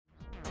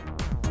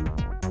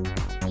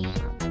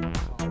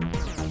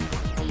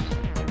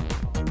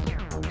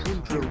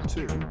Drill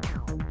 2.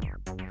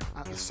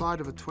 At the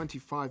side of a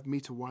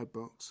 25-metre wide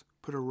box,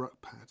 put a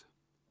ruck pad.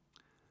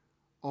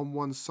 On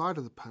one side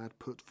of the pad,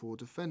 put 4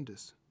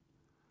 defenders.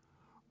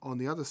 On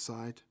the other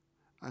side,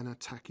 an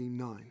attacking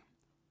 9.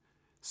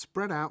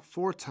 Spread out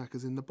 4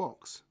 attackers in the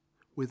box,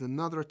 with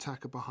another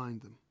attacker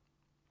behind them.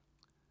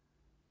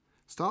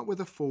 Start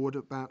with a forward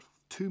about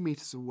 2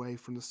 metres away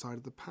from the side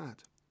of the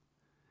pad.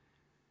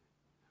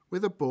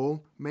 With a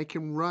ball, make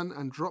him run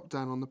and drop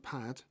down on the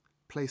pad,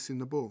 placing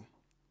the ball.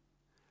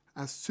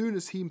 As soon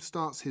as he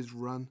starts his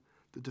run,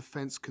 the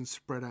defence can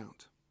spread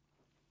out.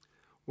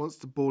 Once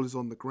the ball is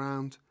on the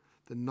ground,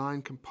 the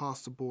 9 can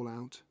pass the ball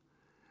out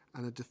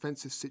and a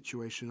defensive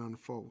situation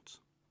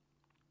unfolds.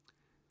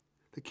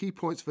 The key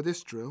points for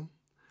this drill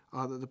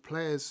are that the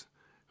players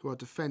who are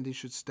defending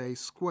should stay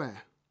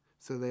square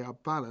so they are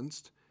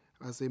balanced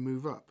as they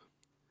move up.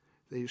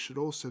 They should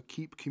also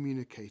keep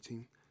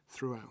communicating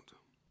throughout.